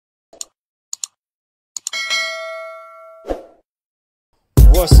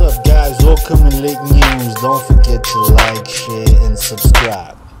What's up, guys? Welcome to Lake News. Don't forget to like, share, and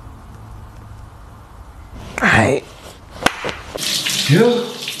subscribe. Alright.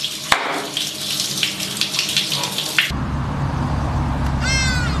 Yeah.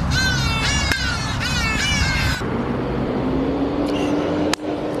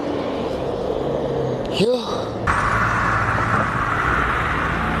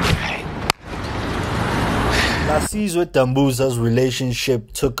 Lasizwe Dambuza's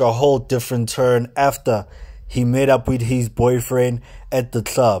relationship took a whole different turn after he met up with his boyfriend at the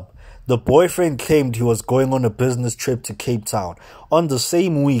club. The boyfriend claimed he was going on a business trip to Cape Town. On the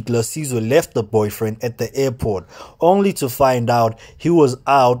same week, Lasizwe left the boyfriend at the airport, only to find out he was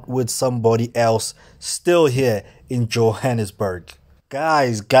out with somebody else still here in Johannesburg.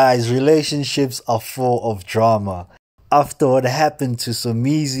 Guys, relationships are full of drama. After what happened to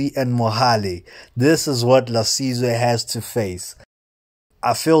Somizi and Mohale, this is what Lasizwe has to face.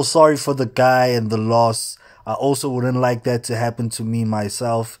 I feel sorry for the guy and the loss. I also wouldn't like that to happen to me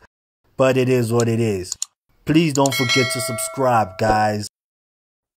myself, but it is what it is. Please don't forget to subscribe, guys.